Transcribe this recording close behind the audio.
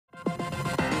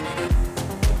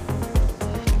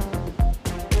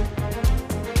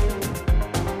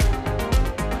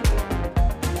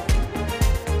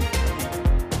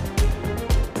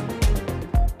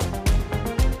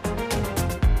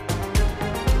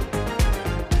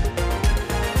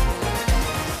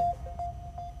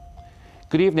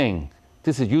Good evening.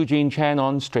 This is Eugene Chan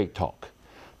on Straight Talk.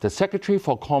 The Secretary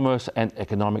for Commerce and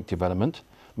Economic Development,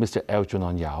 Mr.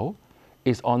 Algernon Yao,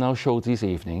 is on our show this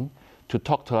evening to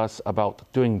talk to us about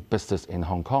doing business in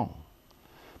Hong Kong.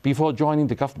 Before joining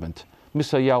the government,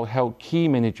 Mr. Yao held key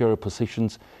managerial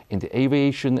positions in the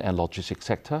aviation and logistics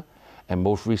sector, and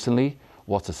most recently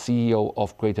was the CEO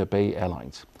of Greater Bay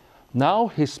Airlines. Now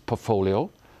his portfolio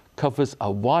covers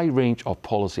a wide range of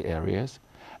policy areas,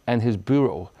 and his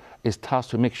bureau is tasked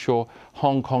to make sure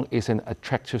Hong Kong is an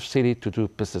attractive city to do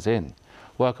business in.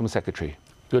 Welcome, Secretary.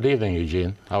 Good evening,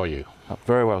 Eugene. How are you?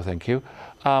 Very well, thank you.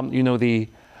 The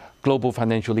Global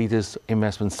Financial Leaders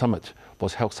Investment Summit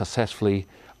was held successfully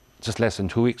just less than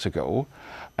 2 weeks ago,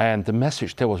 and the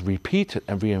message that was repeated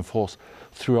and reinforced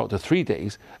throughout the 3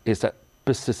 days is that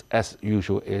business as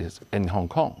usual is in Hong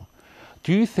Kong.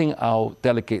 Do you think our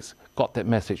delegates got that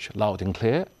message loud and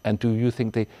clear, and do you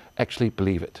think they actually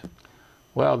believe it?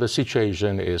 Well, the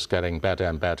situation is getting better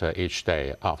and better each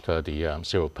day after the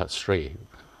 0+3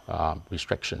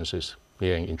 restrictions is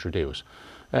being introduced.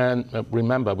 And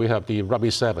remember, we have the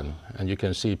Rugby 7, and you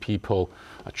can see people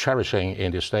cherishing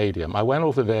in the stadium. I went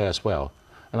over there as well,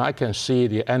 and I can see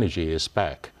the energy is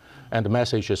back, and the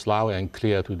message is loud and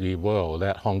clear to the world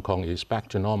that Hong Kong is back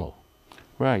to normal.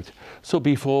 Right. So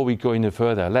before we go any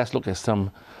further, let's look at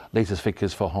some latest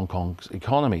figures for Hong Kong's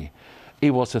economy.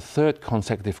 It was the third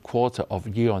consecutive quarter of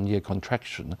year-on-year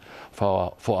contraction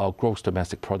for our gross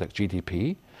domestic product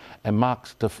GDP, and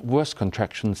marks the worst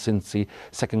contraction since the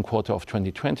second quarter of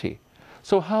 2020.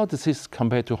 So how does this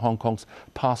compare to Hong Kong's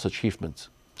past achievements?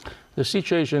 The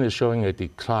situation is showing a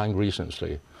decline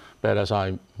recently, but as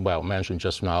I mentioned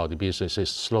just now, the business is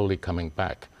slowly coming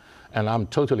back. And I'm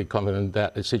totally confident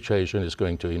that the situation is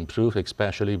going to improve,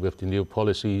 especially with the new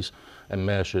policies and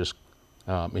measures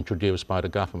introduced by the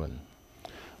government.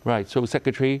 Right. So,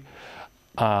 Secretary,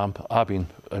 I've been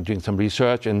doing some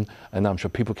research, and I'm sure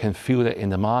people can feel that in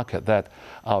the market that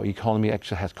our economy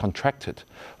actually has contracted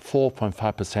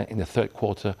 4.5% in the third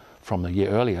quarter from the year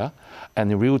earlier,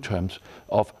 and in real terms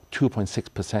of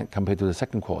 2.6% compared to the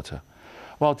second quarter.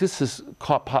 Well, this is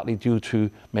partly due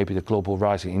to maybe the global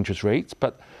rising interest rates,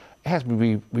 but it has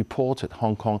been reported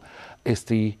Hong Kong is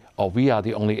we are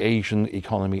the only Asian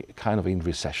economy kind of in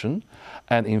recession,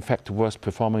 and in fact the worst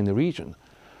performer in the region.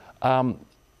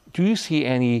 Do you see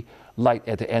any light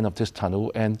at the end of this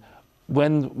tunnel, and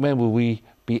when will we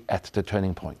be at the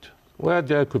turning point? Well,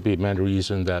 there could be many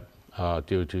reasons that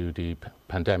due to the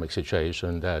pandemic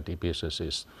situation that the business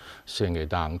is seeing a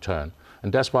downturn.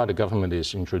 And that's why the government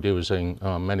is introducing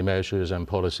many measures and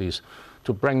policies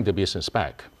to bring the business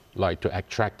back, like to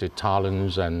attract the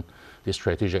talents and the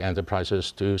strategic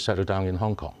enterprises to settle down in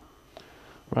Hong Kong.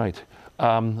 Right.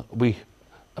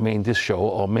 This show,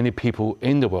 or many people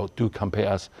in the world do compare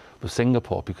us with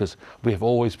Singapore because we have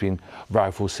always been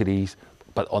rival cities,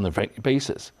 but on a regular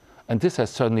basis. And this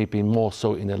has certainly been more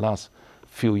so in the last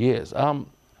few years. How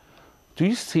do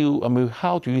you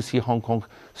see Hong Kong's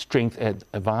strengths and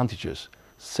advantages,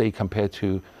 say, compared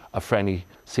to a friendly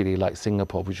city like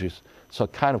Singapore, which is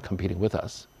kind of competing with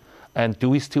us? And do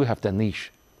we still have that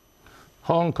niche?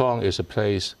 Hong Kong is a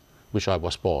place which I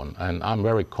was born, and I'm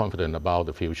very confident about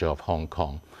the future of Hong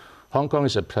Kong. Hong Kong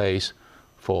is a place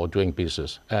for doing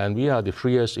business, and we are the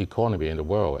freest economy in the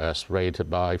world as rated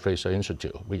by Fraser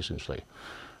Institute recently.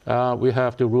 We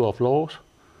have the rule of law,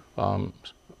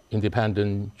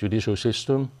 independent judicial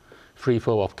system, free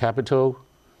flow of capital,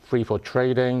 free for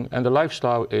trading, and the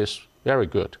lifestyle is very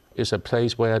good. It's a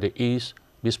place where the East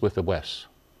meets with the West.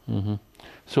 Mm-hmm.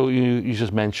 So you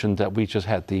just mentioned that we just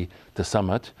had the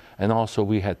summit, and also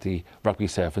we had the Rugby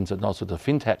Sevens and also the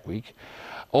FinTech Week.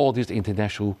 All these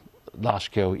international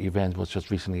large-scale events was just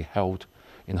recently held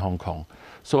in Hong Kong.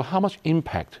 So how much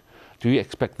impact do you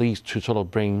expect these to sort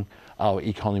of bring our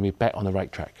economy back on the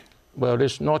right track? Well,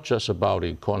 it's not just about the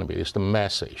economy, it's the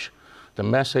message. The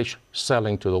message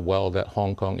selling to the world that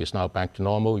Hong Kong is now back to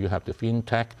normal. You have the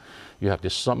FinTech, you have the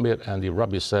Summit and the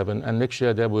Rugby 7, and next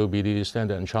year there will be the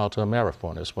Standard & Chartered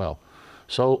Marathon as well.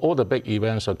 So all the big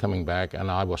events are coming back,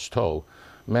 and I was told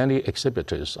many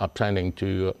exhibitors are planning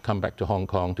to come back to Hong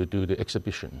Kong to do the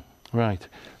exhibition. Right.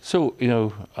 So,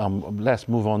 let's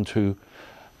move on to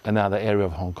another area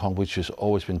of Hong Kong, which has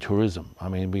always been tourism. I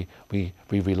mean, we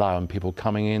rely on people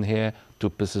coming in here, to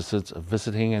businesses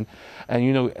visiting, and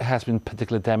it has been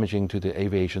particularly damaging to the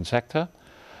aviation sector.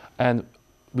 And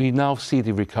we now see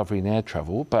the recovery in air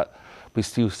travel, but we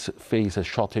still face a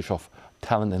shortage of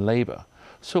talent and labor.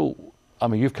 So,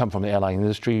 you've come from the airline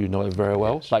industry, you know it very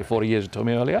well, yes, like 40 years you told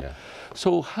me earlier. Yeah.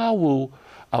 So how will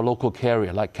our local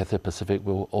carrier like Cathay Pacific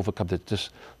will overcome this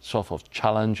sort of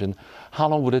challenge, and how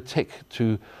long would it take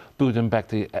to building back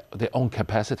their own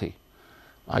capacity?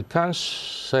 I can't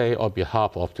say on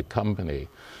behalf of the company,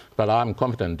 but I'm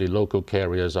confident the local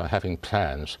carriers are having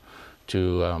plans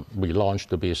to relaunch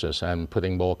the business and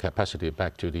putting more capacity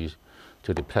back to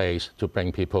the place to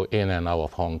bring people in and out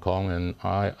of Hong Kong. And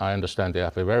I understand they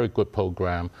have a very good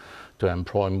program to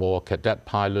employ more cadet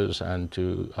pilots and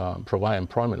to provide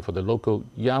employment for the local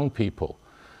young people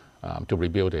to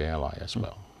rebuild the airline as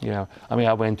well. Yeah, I mean,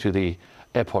 I went to the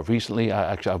airport recently.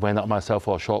 I went out myself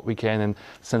for a short weekend and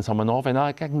sent someone off, and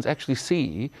I can actually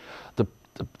see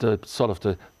the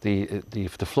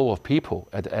flow of people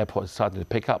at the airport is starting to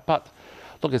pick up. But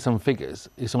look at some figures.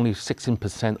 It's only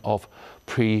 16% of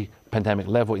pre-pandemic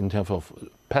level in terms of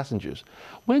passengers.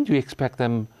 When do you expect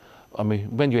them? I mean,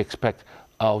 when do you expect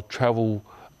our travel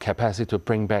capacity to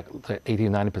bring back the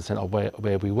 80-90% of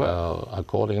where we were?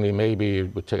 Accordingly, maybe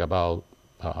it would take about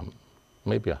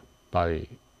maybe by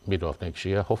middle of next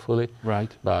year, hopefully.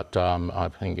 Right. But I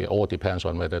think it all depends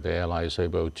on whether the airline is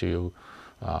able to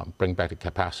bring back the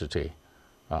capacity,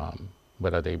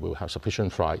 whether they will have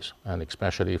sufficient flights, and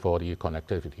especially for the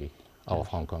connectivity out of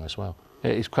Hong Kong as well.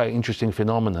 It's quite an interesting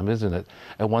phenomenon, isn't it?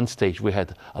 At one stage, we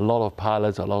had a lot of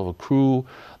pilots, a lot of crew,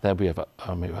 then we have a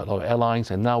lot of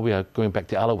airlines, and now we are going back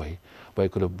the other way, where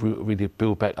we're going to really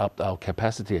build back up our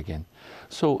capacity again.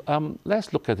 So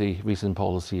let's look at the recent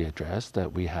policy address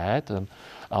that we had.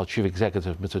 Our chief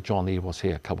executive, Mr. John Lee, was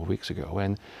here a couple of weeks ago,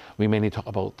 and we mainly talked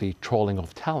about the trawling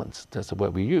of talents. That's the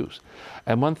word we use.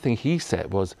 And one thing he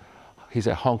said was,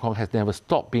 Hong Kong has never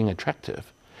stopped being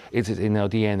attractive. It is in our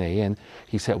DNA, and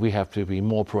he said we have to be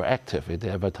more proactive in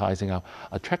advertising our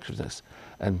attractiveness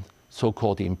and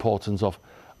so-called the importance of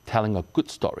telling a good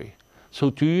story. So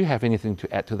do you have anything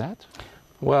to add to that?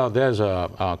 Well,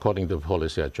 according to the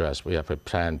policy address, we have a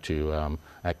plan to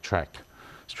attract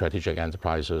strategic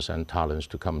enterprises and talents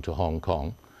to come to Hong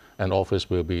Kong. An office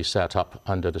will be set up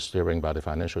under the steering by the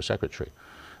Financial Secretary.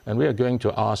 And we are going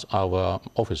to ask our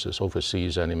offices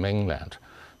overseas and in mainland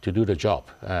to do the job,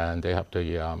 and they have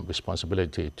the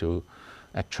responsibility to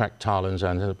attract talents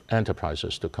and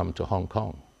enterprises to come to Hong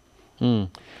Kong.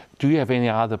 Do you have any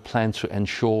other plans to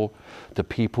ensure the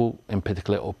people, in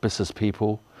particular, or business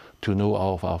people, to know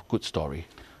of our good story?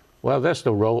 Well, that's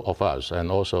the role of us,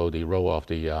 and also the role of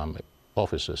the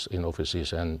offices in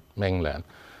overseas and mainland,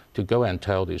 to go and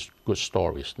tell these good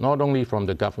stories, not only from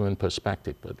the government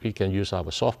perspective, but we can use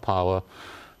our soft power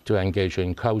to engage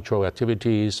in cultural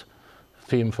activities,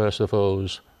 film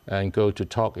festivals, and go to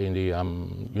talk in the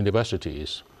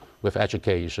universities with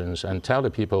educations and tell the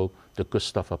people the good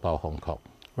stuff about Hong Kong.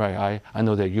 Right, I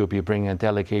know that you'll be bringing a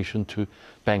delegation to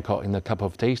Bangkok in a couple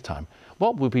of days' time.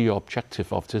 What will be your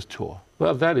objective of this tour?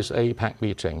 Well, that is APAC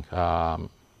meeting,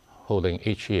 holding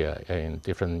each year in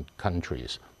different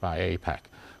countries by APAC.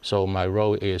 So my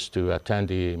role is to attend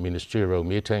the ministerial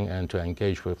meeting and to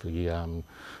engage with the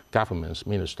government's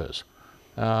ministers.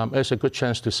 It's a good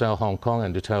chance to sell Hong Kong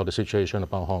and to tell the situation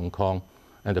about Hong Kong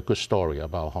and the good story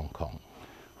about Hong Kong.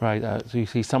 Right, so you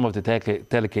see some of the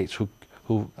delegates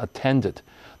who attended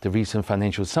the recent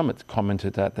financial summit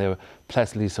commented that they were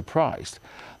pleasantly surprised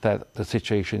that the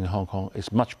situation in Hong Kong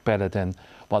is much better than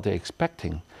what they're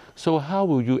expecting. So how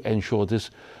will you ensure this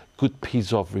good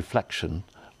piece of reflection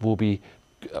will be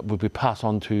passed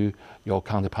on to your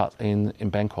counterparts in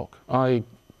Bangkok? I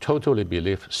totally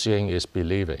believe seeing is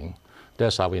believing.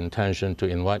 That's our intention, to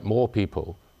invite more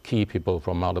people, key people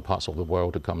from other parts of the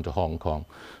world, to come to Hong Kong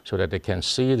so that they can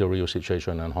see the real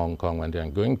situation in Hong Kong. When they're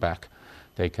going back,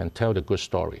 they can tell the good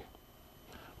story.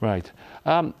 Right.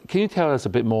 Can you tell us a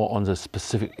bit more on the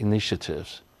specific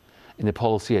initiatives in the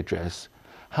policy address,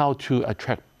 how to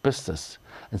attract business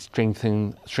and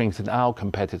strengthen our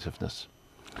competitiveness?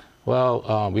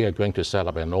 Well, we are going to set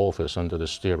up an office under the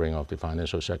steering of the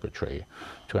Financial Secretary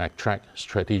to attract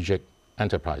strategic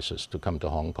enterprises to come to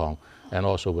Hong Kong, and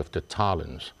also with the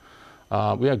talents.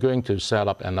 We are going to set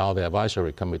up another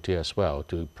advisory committee as well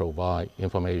to provide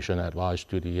information advice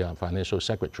to the Financial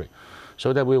Secretary,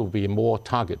 so that we will be more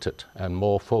targeted and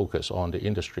more focused on the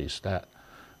industries that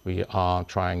we are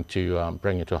trying to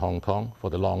bring into Hong Kong for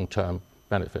the long-term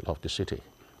benefit of the city.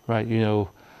 Right, you know,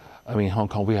 I mean, Hong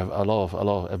Kong, we have a lot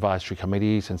of advisory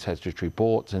committees and statutory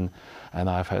boards, and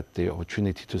I've had the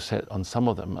opportunity to sit on some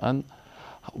of them. And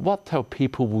what type of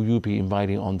people will you be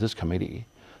inviting on this committee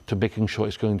to making sure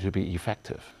it's going to be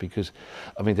effective? Because,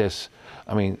 I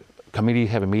mean, committees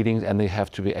have meetings and they have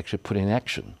to be actually put in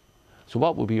action. So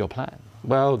what will be your plan?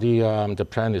 Well, the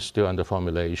plan is still under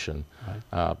formulation.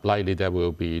 Right. Likely there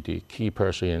will be the key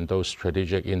person in those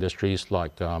strategic industries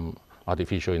like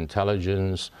artificial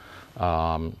intelligence,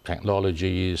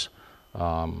 technologies,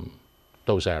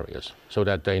 those areas, so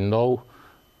that they know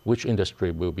which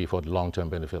industry will be for the long-term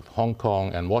benefit of Hong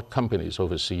Kong and what companies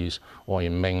overseas or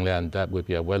in mainland that will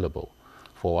be available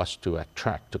for us to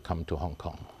attract to come to Hong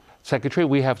Kong. Secretary,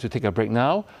 we have to take a break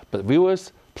now, but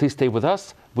viewers, please stay with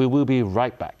us. We will be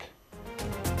right back.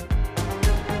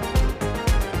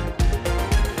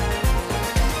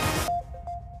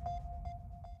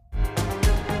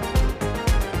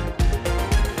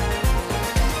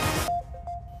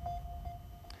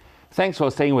 Thanks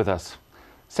for staying with us.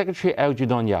 Secretary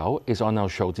Algernon is on our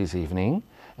show this evening,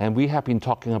 and we have been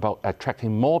talking about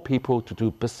attracting more people to do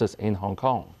business in Hong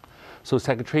Kong. So,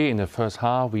 Secretary, in the first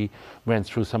half, we ran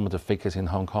through some of the figures in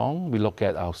Hong Kong. We look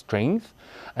at our strength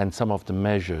and some of the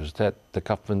measures that the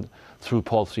government, through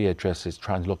policy address, is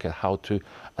trying to look at how to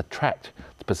attract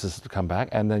the businesses to come back.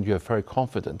 And then you're very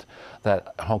confident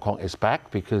that Hong Kong is back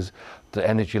because the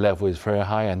energy level is very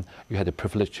high and you had the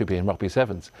privilege to be in Rugby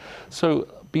Sevens. So,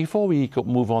 before we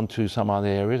move on to some other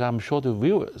areas, I'm sure the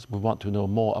viewers will want to know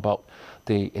more about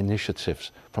the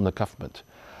initiatives from the government.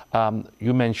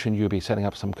 You mentioned you'll be setting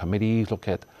up some committees, look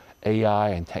at AI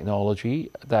and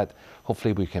technology that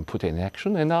hopefully we can put in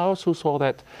action. And I also saw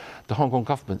that the Hong Kong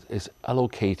government is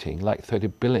allocating like 30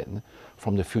 billion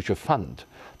from the Future Fund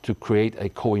to create a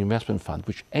co-investment fund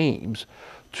which aims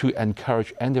to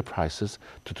encourage enterprises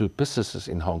to do businesses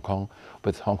in Hong Kong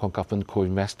with Hong Kong government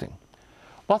co-investing.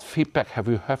 What feedback have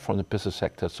you heard from the business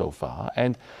sector so far,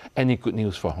 and any good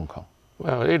news for Hong Kong?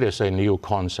 Well, it is a new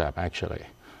concept, actually,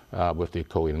 with the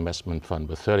co-investment fund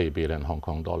with 30 billion Hong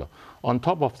Kong dollar. On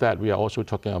top of that, we are also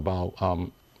talking about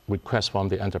requests from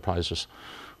the enterprises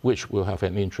which will have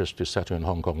an interest to settle in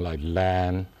Hong Kong, like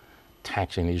land,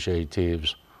 tax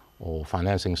initiatives, or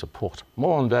financing support.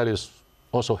 More on that is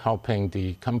also helping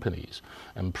the companies,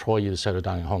 employees settle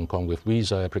down in Hong Kong with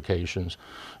visa applications,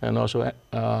 and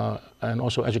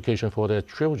also education for their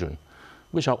children,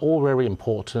 which are all very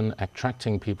important,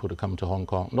 attracting people to come to Hong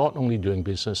Kong, not only doing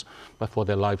business, but for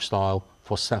their lifestyle,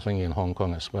 for settling in Hong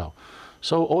Kong as well.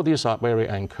 So all these are very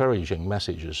encouraging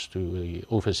messages to the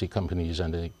overseas companies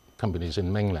and the companies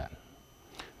in mainland.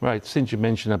 Right, since you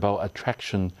mentioned about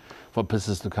attraction for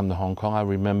business to come to Hong Kong, I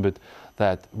remembered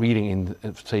that reading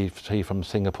in, say from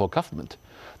Singapore government,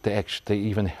 they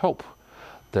even help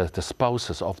the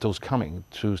spouses of those coming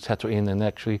to settle in and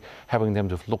actually having them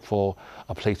to look for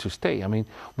a place to stay. I mean,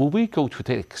 will we go to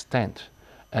that extent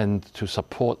and to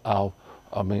support our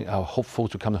hopeful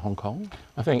to come to Hong Kong?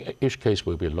 I think each case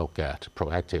will be looked at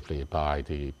proactively by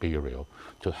the Bureau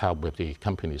to help with the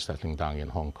companies settling down in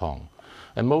Hong Kong.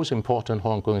 And most important,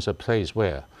 Hong Kong is a place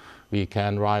where we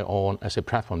can rely on as a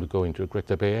platform to go into the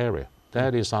Greater Bay Area.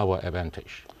 That is our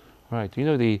advantage. Right. You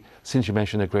know, since you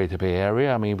mentioned the Greater Bay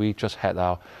Area, I mean, we just had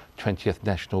our 20th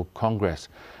National Congress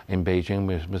in Beijing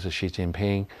with Mr. Xi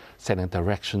Jinping setting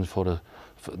directions for the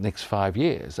next 5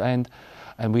 years. And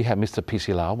we had Mr.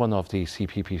 P.C. Lau, one of the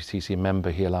CPPCC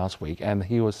member here last week, and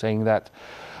he was saying that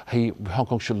Hong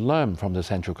Kong should learn from the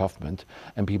central government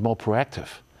and be more proactive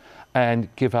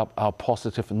and give up our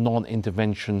positive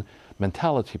non-intervention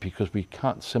mentality, because we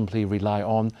can't simply rely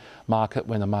on market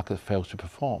when the market fails to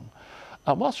perform.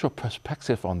 What's your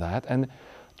perspective on that? And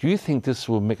do you think this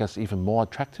will make us even more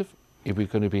attractive if we're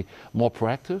going to be more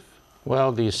proactive?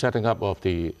 Well, the setting up of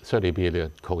the 30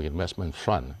 billion co-investment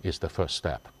fund is the first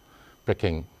step,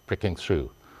 breaking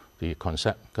through the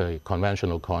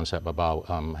conventional concept about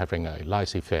having a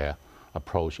laissez-faire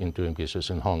approach in doing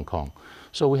business in Hong Kong.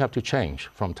 So we have to change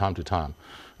from time to time.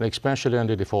 And especially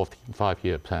under the 4th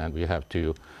five-year plan, we have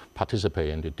to participate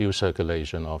in the dual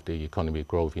circulation of the economic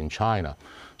growth in China.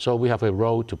 So we have a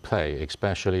role to play,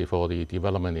 especially for the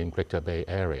development in Greater Bay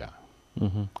Area.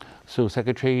 Mm-hmm. So,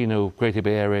 Secretary, you know, Greater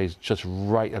Bay Area is just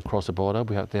right across the border.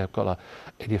 They have got a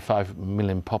 85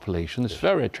 million population. It's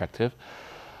very attractive.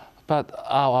 But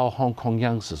are our Hong Kong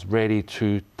youngsters ready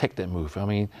to take that move? I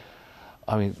mean,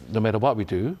 no matter what we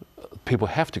do, people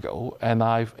have to go. And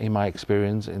in my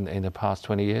experience in the past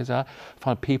 20 years, I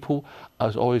find people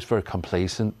are always very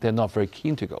complacent. They're not very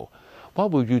keen to go.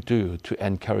 What will you do to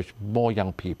encourage more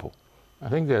young people? I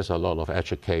think there's a lot of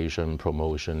education,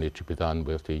 promotion need to be done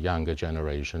with the younger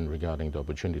generation regarding the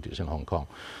opportunities in Hong Kong.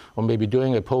 Or maybe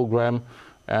doing a program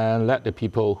and let the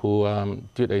people who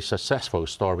did a successful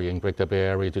story in Greater Bay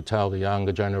Area to tell the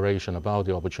younger generation about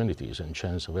the opportunities and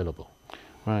chance available.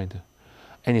 Right.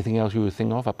 Anything else you would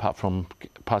think of apart from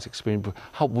past experience?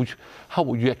 How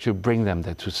would you actually bring them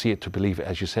there to see it, to believe it,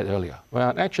 as you said earlier?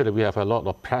 Well, actually, we have a lot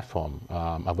of platform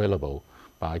available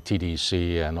by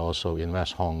TDC and also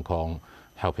Invest Hong Kong,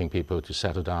 helping people to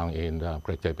settle down in the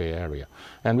Greater Bay Area.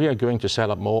 And we are going to set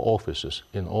up more offices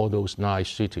in all those nice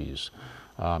cities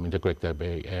in the Greater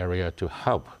Bay Area to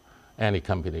help any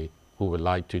company who would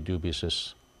like to do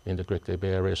business in the Great Bay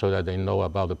Area so that they know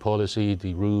about the policy,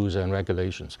 the rules and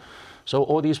regulations. So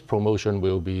all these promotion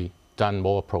will be done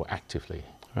more proactively.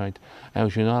 Right. And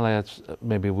as you know,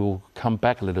 maybe we'll come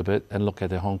back a little bit and look at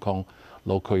the Hong Kong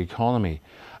local economy.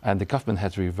 And the government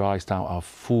has revised down our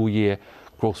full year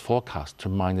growth forecast to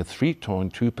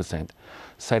 -3.2%,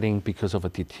 citing because of a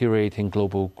deteriorating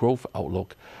global growth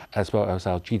outlook, as well as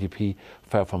our GDP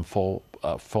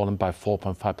fallen by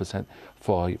 4.5%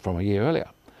 from a year earlier.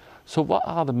 So what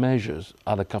are the measures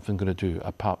are the government going to do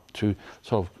apart to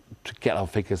get our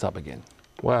figures up again?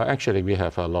 Well, actually, we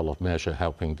have a lot of measures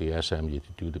helping the SME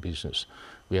to do the business.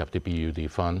 We have the BUD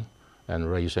fund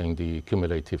and raising the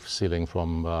cumulative ceiling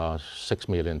from 6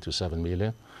 million to 7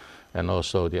 million. And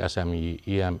also the SME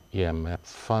EMF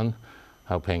fund,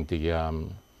 helping the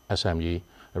SME,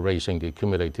 raising the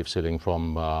cumulative ceiling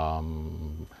from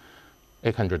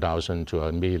 800,000 to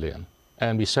 1 million.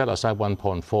 And we set aside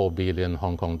 1.4 billion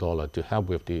Hong Kong dollar to help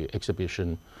with the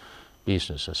exhibition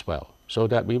business as well, so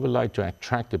that we would like to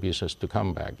attract the business to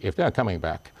come back. If they are coming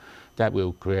back, that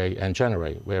will create and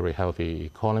generate very healthy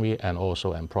economy and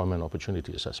also employment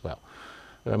opportunities as well.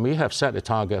 We have set a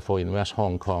target for Invest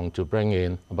Hong Kong to bring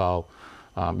in about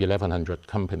 1,100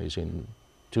 companies in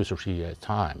 2 to 3 years'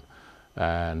 time,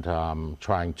 and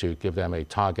trying to give them a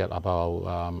target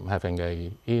about having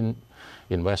a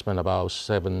investment about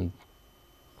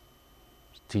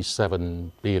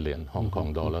 77 billion Hong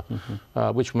Kong dollar,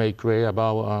 which may create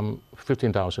about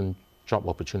 15,000 job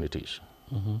opportunities.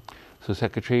 So,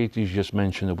 Secretary, you just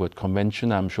mentioned the word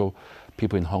convention. I'm sure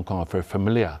people in Hong Kong are very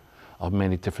familiar of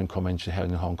many different conventions held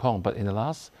in Hong Kong. But in the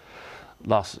last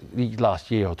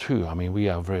year or two, I mean, we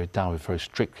are very down with very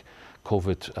strict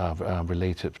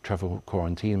COVID-related travel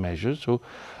quarantine measures. So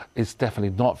it's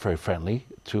definitely not very friendly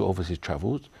to overseas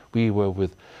travels. We were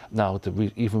with now,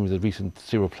 even with the recent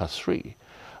 0+3,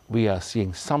 we are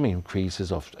seeing some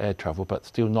increases of air travel, but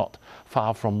still not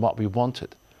far from what we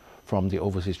wanted from the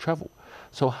overseas travel.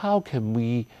 So how can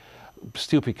we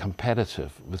still be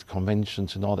competitive with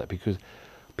conventions and all that? Because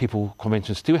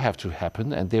conventions still have to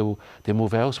happen, and they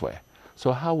move elsewhere.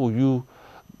 So how will you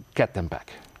get them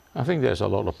back? I think there's a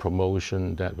lot of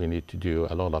promotion that we need to do,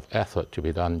 a lot of effort to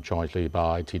be done jointly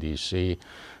by TDC,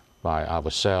 by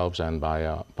ourselves, and by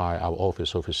our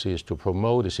office overseas to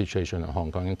promote the situation in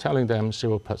Hong Kong and telling them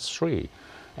 0+3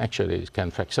 actually can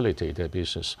facilitate their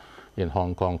business in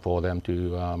Hong Kong for them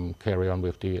to carry on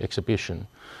with the exhibition.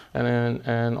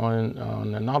 And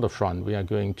on another front, we are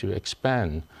going to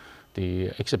expand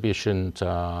the exhibition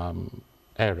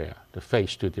area, the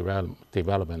phase 2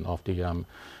 development of the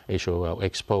Asia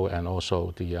Expo and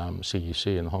also the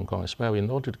CEC in Hong Kong as well, in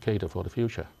order to cater for the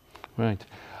future. Right.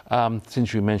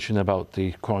 Since you mentioned about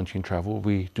the quarantine travel,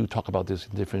 we do talk about this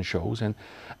in different shows, and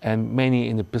many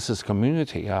in the business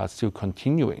community are still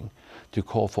continuing to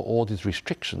call for all these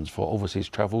restrictions for overseas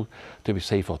travel to be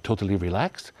safe or totally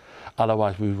relaxed.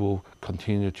 Otherwise, we will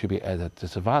continue to be at a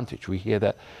disadvantage. We hear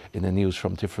that in the news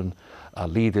from different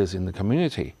leaders in the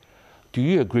community. Do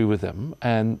you agree with them?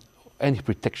 And any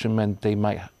prediction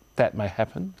that might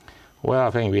happen? Well,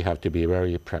 I think we have to be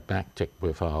very pragmatic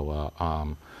with our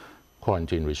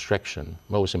quarantine restriction.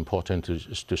 Most important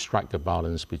is to strike the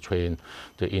balance between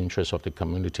the interests of the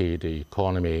community, the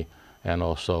economy, and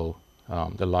also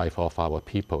the life of our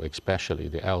people, especially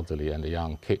the elderly and the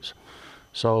young kids.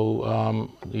 So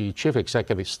the chief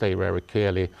executive stated very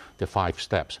clearly the 5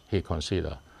 steps he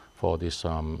considered for this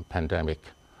pandemic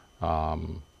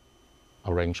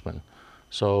arrangement.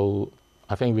 So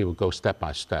I think we will go step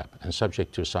by step and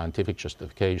subject to scientific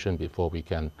justification before we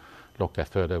can look at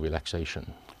further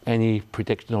relaxation. Any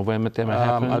prediction of when that might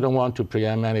happen? I don't want to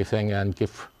preempt anything and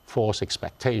give false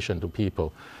expectation to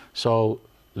people. So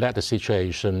let the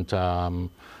situation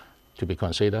to be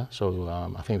considered. So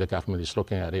I think the government is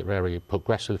looking at it very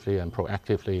progressively and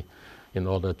proactively in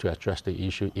order to address the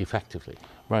issue effectively.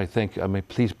 Right, thank you. I mean,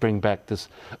 please bring back this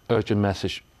urgent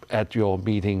message at your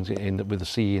meetings with the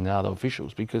CE and other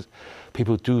officials, because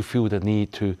people do feel the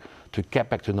need to get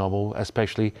back to normal,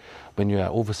 especially when you are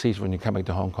overseas, when you come back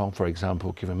to Hong Kong, for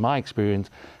example. Given my experience,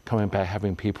 coming back,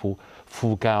 having people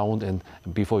full gown and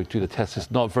before you do the test is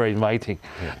not very inviting.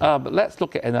 Yeah. But let's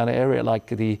look at another area like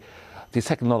the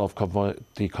second lot of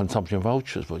the consumption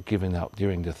vouchers were given out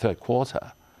during the 3rd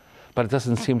quarter. But it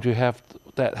doesn't seem to have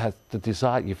that has the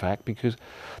desired effect, because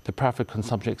the private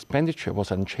consumption expenditure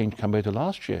was unchanged compared to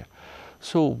last year.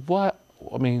 So why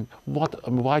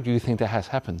do you think that has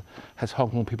happened? Has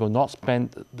Hong Kong people not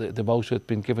spent the voucher that's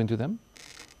been given to them?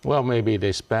 Well, maybe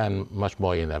they spend much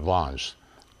more in advance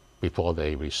before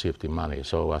they receive the money.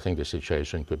 So I think the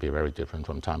situation could be very different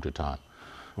from time to time.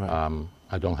 Right.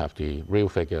 I don't have the real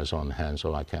figures on hand,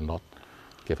 so I cannot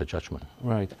give a judgment.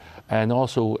 Right. And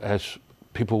also, as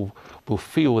people will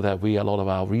feel that a lot of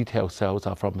our retail sales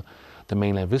are from the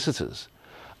mainland visitors.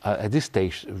 At this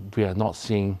stage, we are not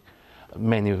seeing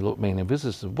many mainland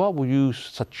visitors. What would you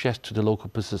suggest to the local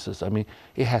businesses? I mean,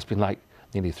 it has been like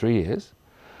nearly 3 years.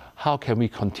 How can we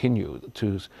continue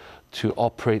to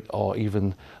operate or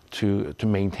even to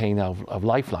maintain our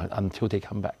lifeline until they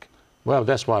come back? Well,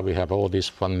 that's why we have all these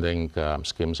funding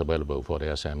schemes available for the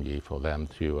SME, for them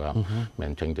to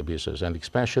maintain the business. And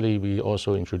especially, we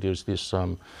also introduced this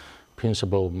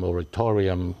principal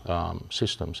moratorium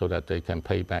system so that they can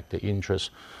pay back the interest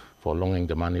for loaning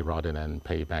the money rather than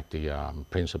pay back the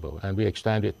principal. And we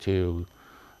extend it to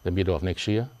the middle of next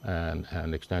year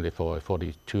and extend it for a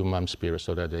 42-month period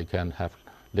so that they can have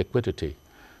liquidity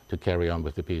to carry on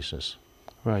with the business.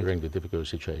 Right. During the difficult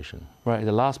situation. Right. In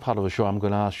the last part of the show, I'm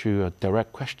going to ask you a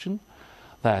direct question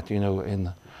that,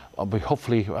 we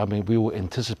hopefully, we will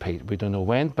anticipate, we don't know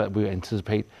when, but we will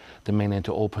anticipate the mainland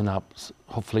to open up,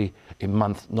 hopefully in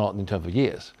months, not in terms of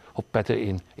years, or better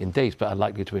in days, but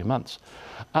unlikely to be months.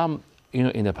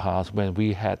 In the past, when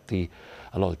we had a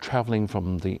lot of traveling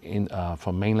from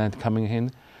mainland coming in,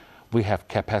 we have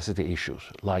capacity issues,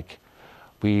 like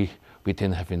we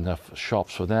didn't have enough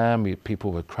shops for them.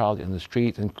 People were crowded in the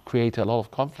street and created a lot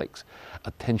of conflicts,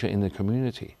 tension in the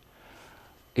community.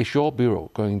 Is your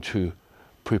bureau going to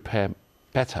prepare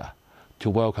better to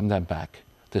welcome them back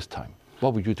this time?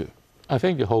 What would you do? I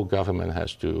think the whole government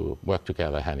has to work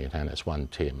together hand in hand as one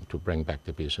team to bring back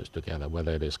the business together,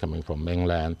 whether it is coming from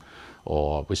mainland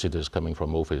or visitors coming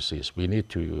from overseas. We need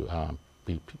to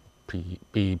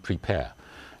be prepared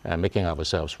and making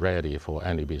ourselves ready for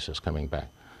any business coming back.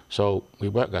 So we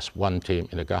work as one team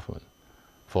in the government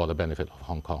for the benefit of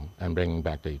Hong Kong and bringing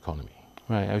back the economy.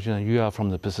 Right, Algernon, you are from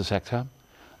the business sector.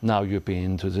 Now you've been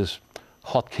into this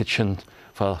hot kitchen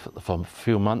for a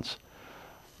few months.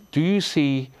 Do you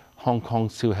see Hong Kong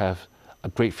still have a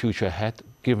great future ahead,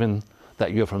 given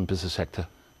that you're from the business sector?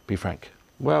 Be frank.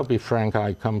 Well, be frank,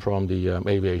 I come from the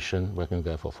aviation, working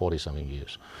there for 40-something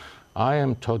years. I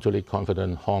am totally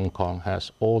confident Hong Kong has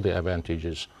all the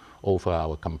advantages over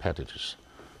our competitors.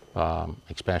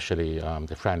 Especially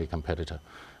the friendly competitor.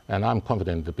 And I'm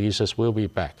confident the business will be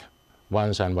back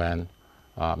once and when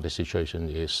the situation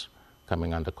is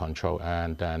coming under control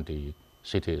and then the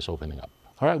city is opening up.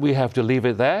 All right, we have to leave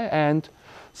it there. And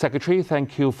Secretary,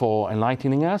 thank you for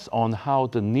enlightening us on how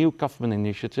the new government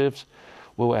initiatives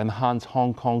will enhance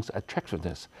Hong Kong's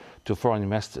attractiveness to foreign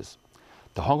investors.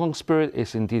 The Hong Kong spirit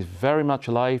is indeed very much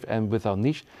alive, and with our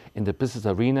niche in the business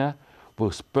arena, will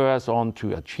spur us on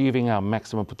to achieving our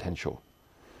maximum potential.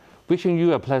 Wishing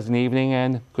you a pleasant evening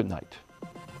and good night.